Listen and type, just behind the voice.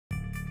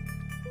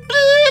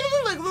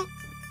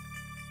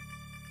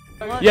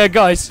Yeah,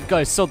 guys,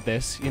 sod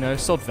this. You know,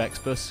 sod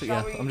Vecspass.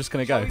 Yeah, I'm just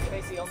gonna go.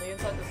 Basically, on the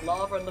inside there's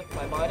lava, and look, if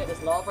I mine it,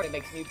 there's lava, and it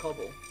makes new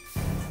cobble.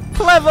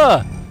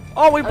 Clever!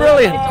 Oh, we're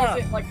brilliant!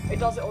 It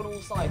does it on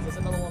all sides. There's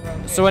another one around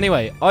here. So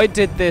anyway, I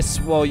did this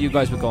while you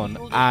guys were gone,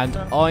 and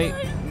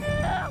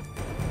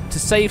to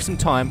save some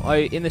time,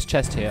 in this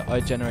chest here,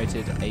 I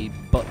generated a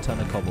butt-ton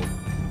of cobble.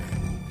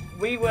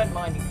 We weren't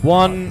mining.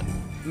 1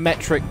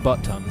 metric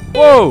butt-ton.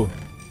 Whoa!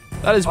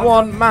 That is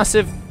one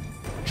massive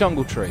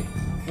jungle tree.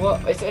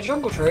 What? Is it a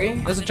jungle tree?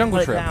 There's a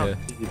jungle tree up here.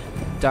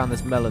 Down,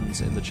 there's melons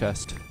in the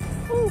chest.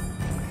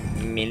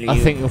 I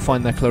think you'll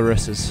find they're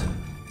Clarissas.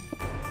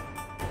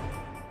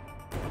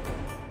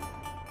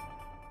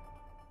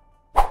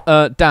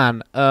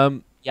 Dan,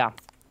 yeah.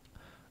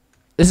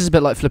 This is a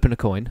bit like flipping a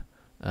coin,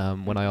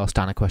 when I ask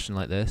Dan a question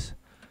like this.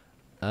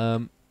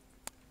 Bone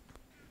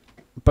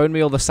me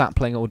all the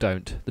sapling or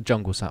don't. The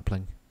jungle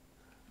sapling.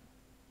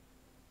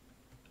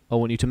 I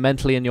want you to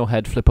mentally in your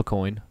head flip a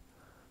coin.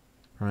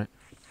 Right.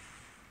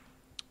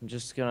 I'm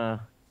just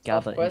gonna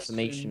gather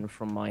information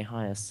from my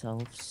higher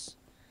selves.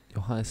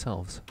 Your higher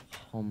selves?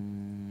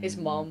 His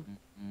mom.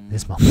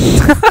 His mom.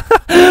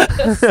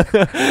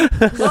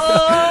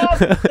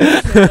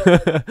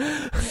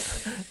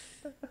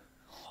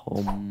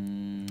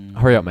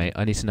 Hurry up, mate.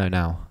 I need to know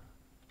now.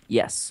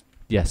 Yes.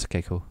 Yes,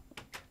 okay, cool.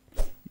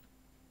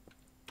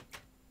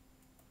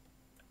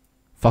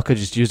 Fuck, I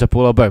just used up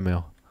all our bone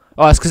meal.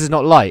 Oh, that's because it's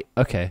not light.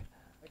 Okay.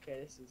 Okay,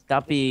 this is...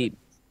 That'd be...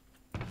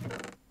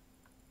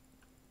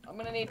 I'm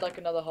gonna need like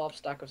another half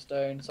stack of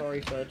stone.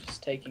 Sorry for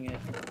just taking it.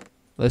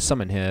 There's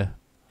some in here.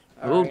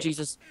 Oh,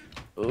 Jesus.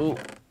 Oh.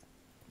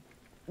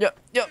 Yep.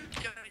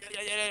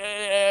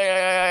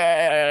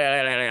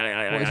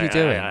 What is he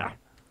doing?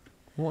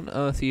 What on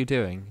earth are you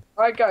doing?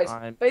 Alright, guys.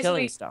 I'm basically,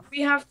 killing stuff.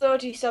 we have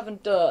 37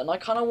 dirt, and I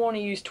kind of want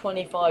to use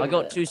 25. I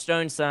got 2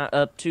 stones,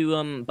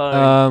 2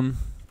 bone.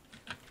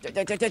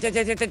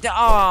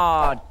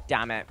 Oh,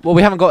 damn it. Well,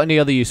 we haven't got any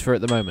other use for it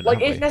at the moment. Like,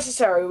 have if we?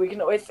 necessary, we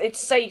can. It's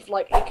safe.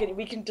 Like,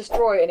 we can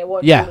destroy it, and it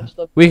won't. Yeah,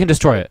 we can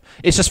destroy it.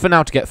 It's just for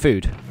now to get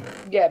food.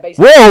 Yeah,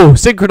 basically. Whoa!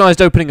 Synchronized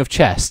opening of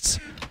chests.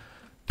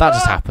 That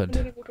just happened.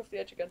 I'm gonna walk off the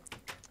edge again.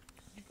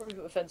 You probably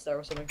put a fence there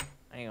or something.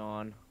 Hang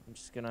on. I'm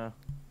just gonna...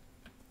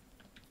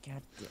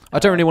 I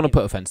don't really want to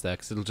put a fence there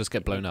because it'll just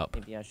get blown up.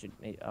 Maybe I should...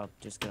 I'm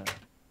just gonna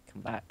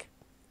come back.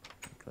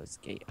 Close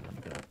the gate and I'm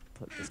gonna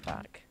put this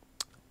back.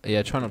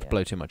 Yeah, try not to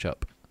blow too much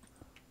up.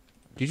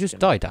 Did you just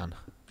die, Dan?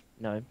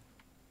 No.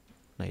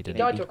 No, you didn't.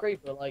 He died to a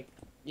creeper, like,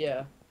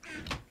 yeah.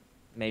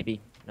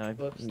 Maybe. No.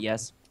 Whoops.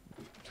 Yes.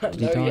 No,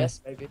 he die?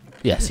 yes, maybe.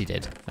 Yes, he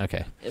did.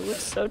 Okay. It was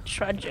so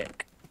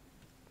tragic.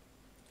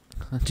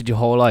 Did your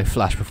whole life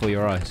flash before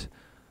your eyes?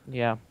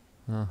 Yeah.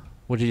 Oh.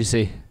 What did you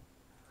see?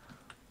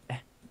 Yeah.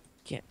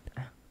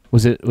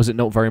 Was it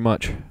not very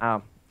much?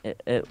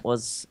 It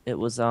was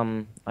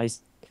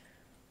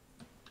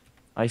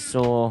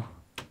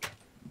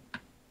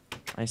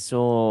I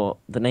saw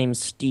the name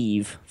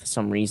Steve for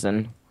some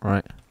reason.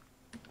 Right.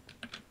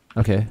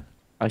 Okay.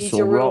 He's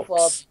your real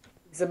father.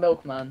 He's a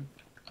milkman.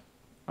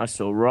 I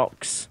saw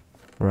rocks.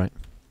 Right.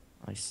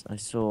 I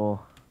saw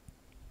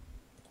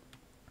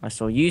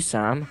you,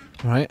 Sam.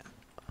 Right.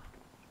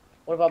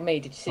 What about me?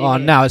 Did you see Oh,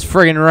 me? now it's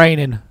friggin'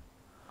 raining.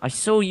 I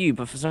saw you,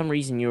 but for some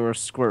reason you were a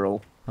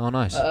squirrel. Oh,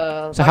 nice.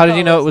 So how did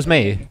you know it was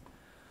me?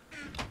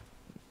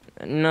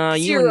 No,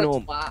 you were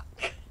normal.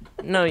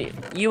 No,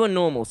 you were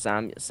normal,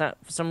 Sam. For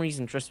some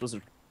reason, Triss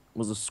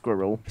was a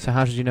squirrel. So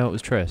how did you know it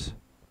was Triss?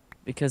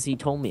 Because he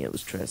told me it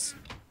was Triss.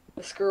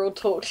 The squirrel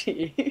talked to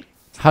you.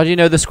 How do you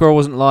know the squirrel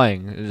wasn't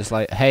lying? It was just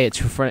like, hey, it's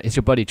your friend, it's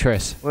your buddy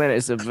Triss. Well,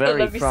 it's a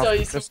very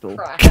crafty crystal.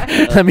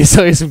 Let me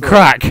sell you some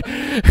crack.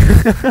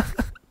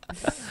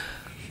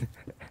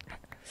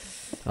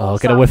 Oh,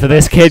 get a whiff of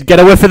this, kid. Get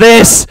a whiff of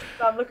this.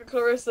 Sam, look at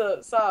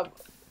Clarissa. Sam.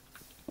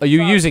 Are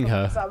you using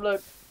her? Sam,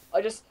 look.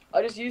 I just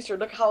used her.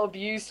 Look how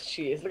abused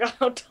she is. Look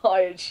how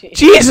tired she is.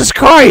 Jesus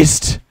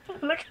Christ!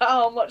 Look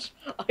how much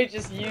I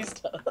just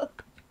used her.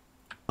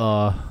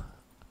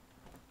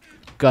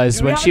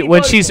 Guys, when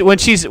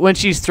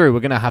she's through, we're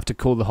gonna have to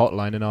call the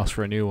hotline and ask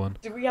for a new one.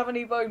 Do we have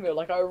any bone meal?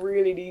 Like, I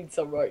really need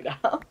some right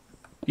now.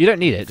 You don't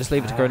need it. Just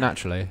leave it to grow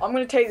naturally. I'm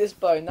gonna take this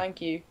bone.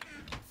 Thank you.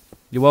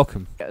 You're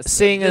welcome. Yes,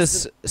 seeing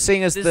as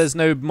there's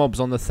no mobs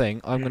on the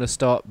thing, I'm gonna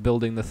start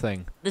building the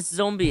thing. This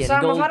zombie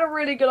Sam, gold. I've had a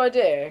really good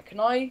idea. Can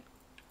I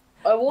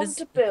want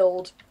to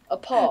build a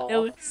path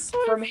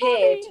from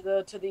here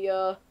to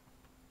the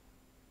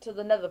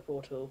nether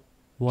portal.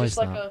 Why just is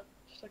like that?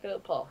 Just like a little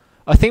path.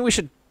 I think we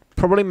should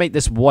probably make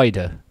this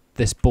wider,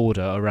 this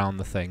border around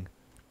the thing.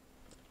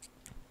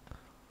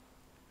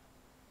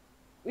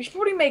 We should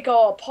probably make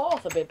our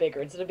path a bit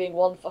bigger instead of being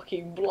one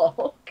fucking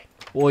block.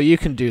 Well, you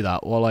can do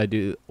that while I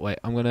do. Wait,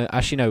 I'm gonna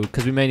actually no,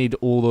 because we may need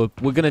all the.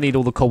 We're gonna need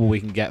all the cobble we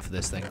can get for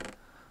this thing.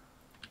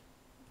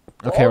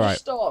 Okay, I'll right.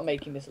 just start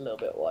making this a little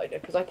bit wider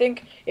because I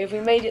think if we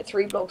made it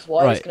 3 blocks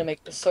wide, it's gonna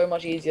make it so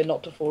much easier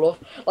not to fall off.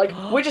 Like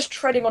we're just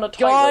treading on a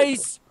tightrope.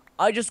 Guys,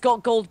 I just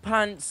got gold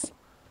pants.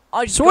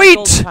 I just Sweet!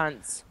 got gold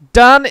pants.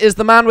 Dan is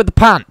the man with the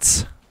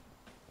pants.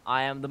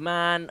 I am the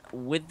man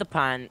with the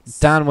pants.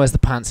 Dan wears the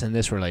pants in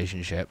this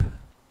relationship.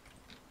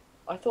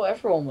 I thought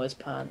everyone wears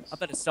pants. I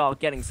better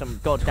start getting some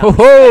goddamn.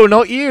 Oh,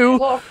 not you!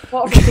 Apart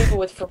from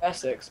people from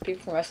Essex.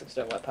 People from Essex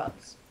don't wear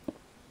pants.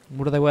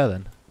 What do they wear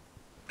then?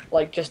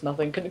 Like, just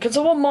nothing. Can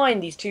someone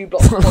mind these 2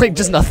 blocks? Like,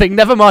 just nothing.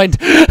 Never mind.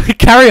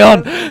 Carry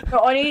on. No,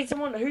 I need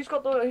someone. Who's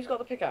got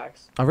the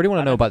pickaxe? I really want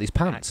to know about these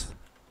pants.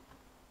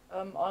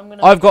 I'm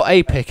gonna. I've got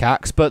a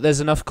pickaxe, but there's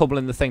enough cobble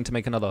in the thing to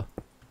make another.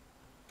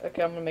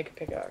 Okay, I'm gonna make a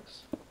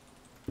pickaxe.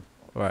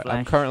 Right,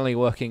 I'm Flesh. currently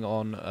working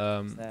on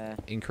There.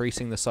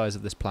 increasing the size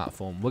of this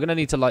platform. We're gonna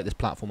need to light this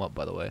platform up,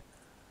 by the way.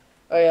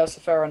 Oh yeah, that's a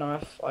fair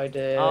enough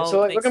idea. I'll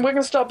So make we're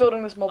gonna start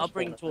building this mob. I'll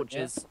bring spawner,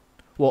 torches.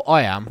 Well,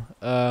 I am.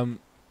 Yeah?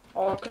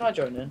 Oh, can I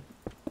join in?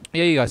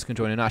 Yeah, you guys can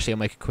join in. Actually, I'll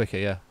make it quicker.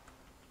 Yeah.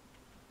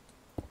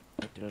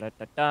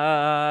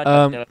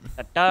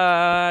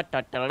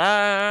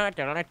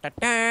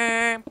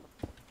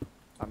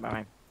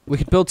 We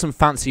could build some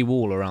fancy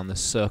wall around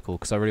this circle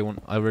because I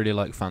really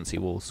like fancy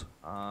walls.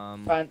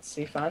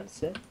 Fancy.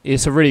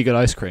 It's a really good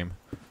ice cream.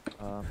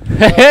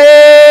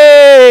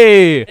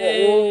 Hey!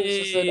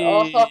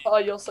 Hey! Oh,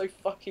 you're so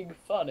fucking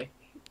funny.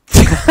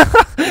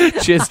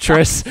 Cheers,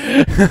 Tris.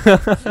 No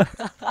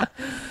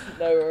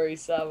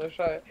worries, Sam. I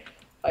try.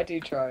 I do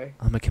try.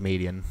 I'm a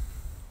comedian.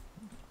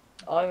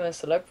 I'm a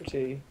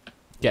celebrity.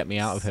 Get me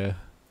out of here.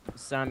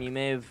 Sam, you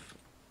may have.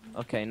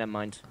 Okay, never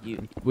mind.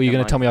 Were you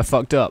gonna tell me I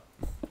fucked up?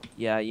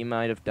 Yeah, you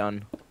might have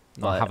done.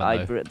 No, I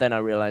haven't. Though. Then I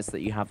realised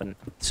that you haven't.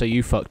 So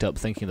you fucked up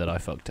thinking that I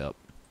fucked up.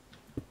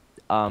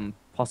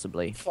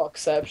 Possibly.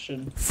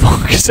 Fuckception.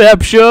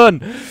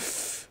 Fuckception.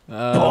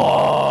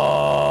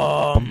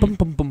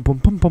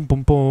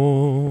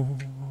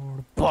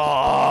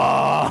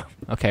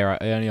 Okay,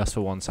 right. I only asked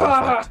for one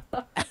sound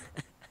effect.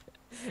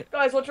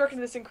 Guys, what do you reckon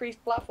of this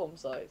increased platform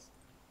size?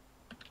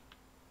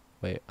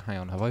 Wait, hang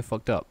on. Have I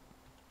fucked up?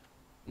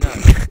 No.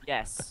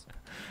 Yes.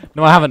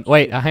 No, I haven't.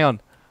 Wait, hang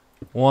on.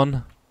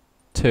 1,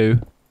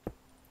 2.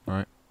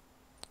 Alright.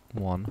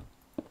 1.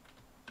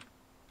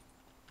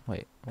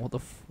 Wait, what the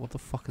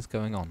fuck is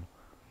going on?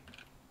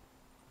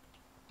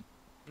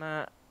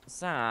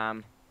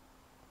 Sam.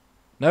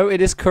 No,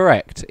 it is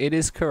correct. It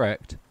is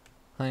correct.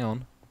 Hang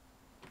on.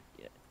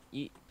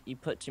 You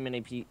put too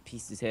many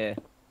pieces here.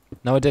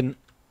 No, I didn't.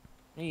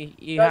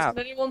 You Guys, have.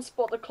 can anyone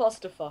spot the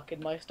clusterfuck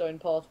in my stone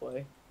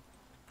pathway?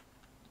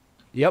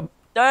 Yep.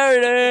 There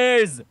it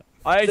is.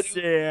 I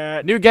see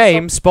it. New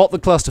game. Spot the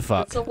Can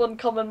clusterfuck. someone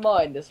come and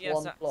mine this Yeah,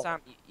 one block?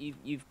 Sam,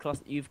 you've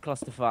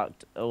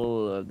clusterfucked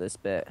all of this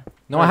bit.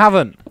 No, I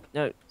haven't.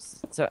 No,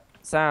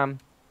 Sam.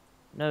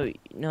 No.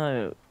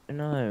 No.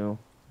 No.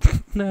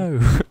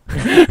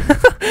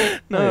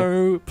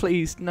 No,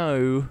 please,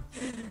 no.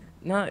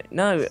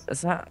 No.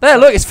 Sam. There,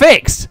 look, it's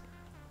fixed.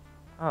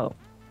 Oh.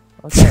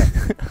 Okay.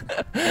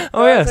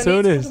 Oh yeah, Guys, so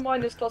it I need is. to mine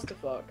this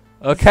clusterfuck.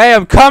 Okay,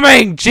 I'm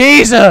coming.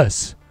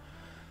 Jesus.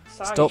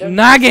 Sam, Stop you don't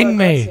nagging get so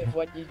me.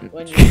 aggressive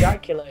when you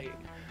ejaculate.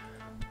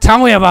 Tell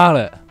me about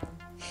it.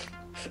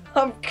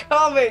 I'm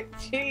coming,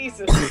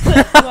 Jesus.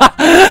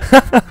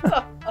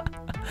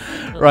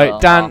 Right,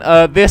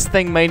 Dan. This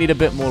thing may need a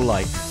bit more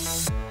light.